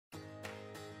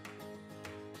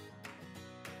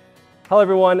Hello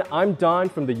everyone, I'm Don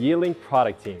from the Yealink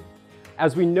product team.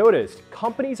 As we noticed,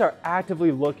 companies are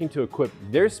actively looking to equip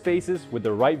their spaces with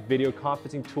the right video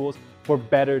conferencing tools for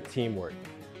better teamwork.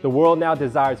 The world now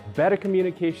desires better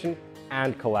communication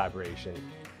and collaboration.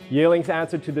 Yealink's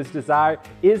answer to this desire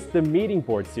is the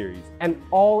MeetingBoard series, an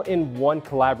all-in-one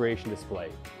collaboration display.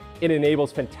 It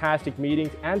enables fantastic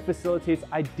meetings and facilitates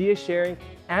idea sharing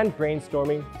and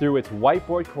brainstorming through its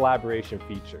whiteboard collaboration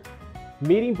feature.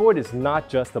 MeetingBoard is not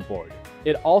just a board.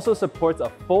 It also supports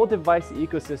a full device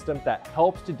ecosystem that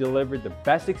helps to deliver the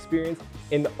best experience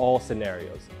in all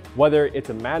scenarios. Whether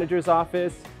it's a manager's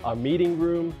office, a meeting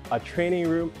room, a training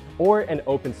room, or an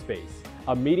open space,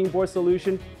 a MeetingBoard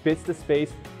solution fits the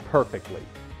space perfectly.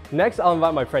 Next, I'll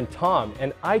invite my friend Tom,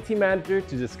 an IT manager,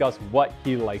 to discuss what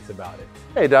he likes about it.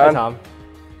 Hey, Don. Hi, Tom.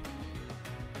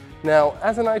 Now,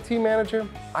 as an IT manager,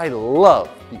 I love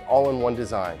the all-in-one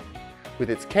design. With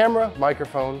its camera,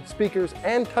 microphone, speakers,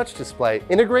 and touch display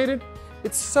integrated,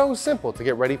 it's so simple to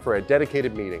get ready for a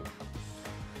dedicated meeting.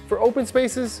 For open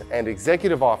spaces and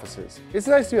executive offices, it's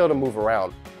nice to be able to move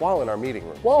around while in our meeting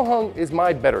room. Wall hung is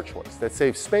my better choice that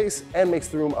saves space and makes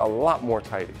the room a lot more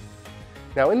tidy.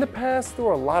 Now, in the past, there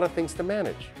were a lot of things to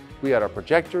manage. We had our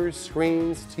projectors,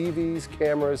 screens, TVs,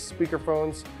 cameras,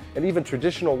 speakerphones, and even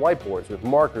traditional whiteboards with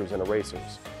markers and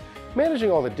erasers.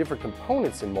 Managing all the different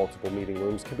components in multiple meeting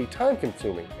rooms can be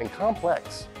time-consuming and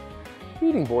complex.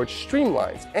 MeetingBoard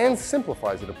streamlines and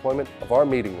simplifies the deployment of our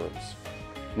meeting rooms.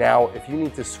 Now, if you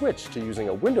need to switch to using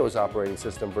a Windows operating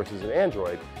system versus an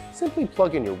Android, simply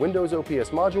plug in your Windows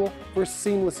OPS module for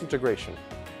seamless integration.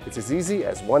 It's as easy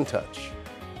as one touch.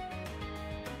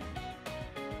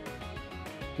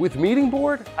 With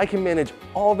MeetingBoard, I can manage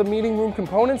all the meeting room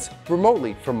components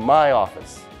remotely from my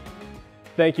office.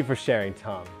 Thank you for sharing,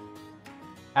 Tom.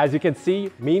 As you can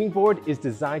see, MeetingBoard is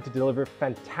designed to deliver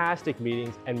fantastic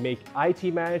meetings and make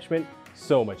IT management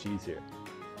so much easier.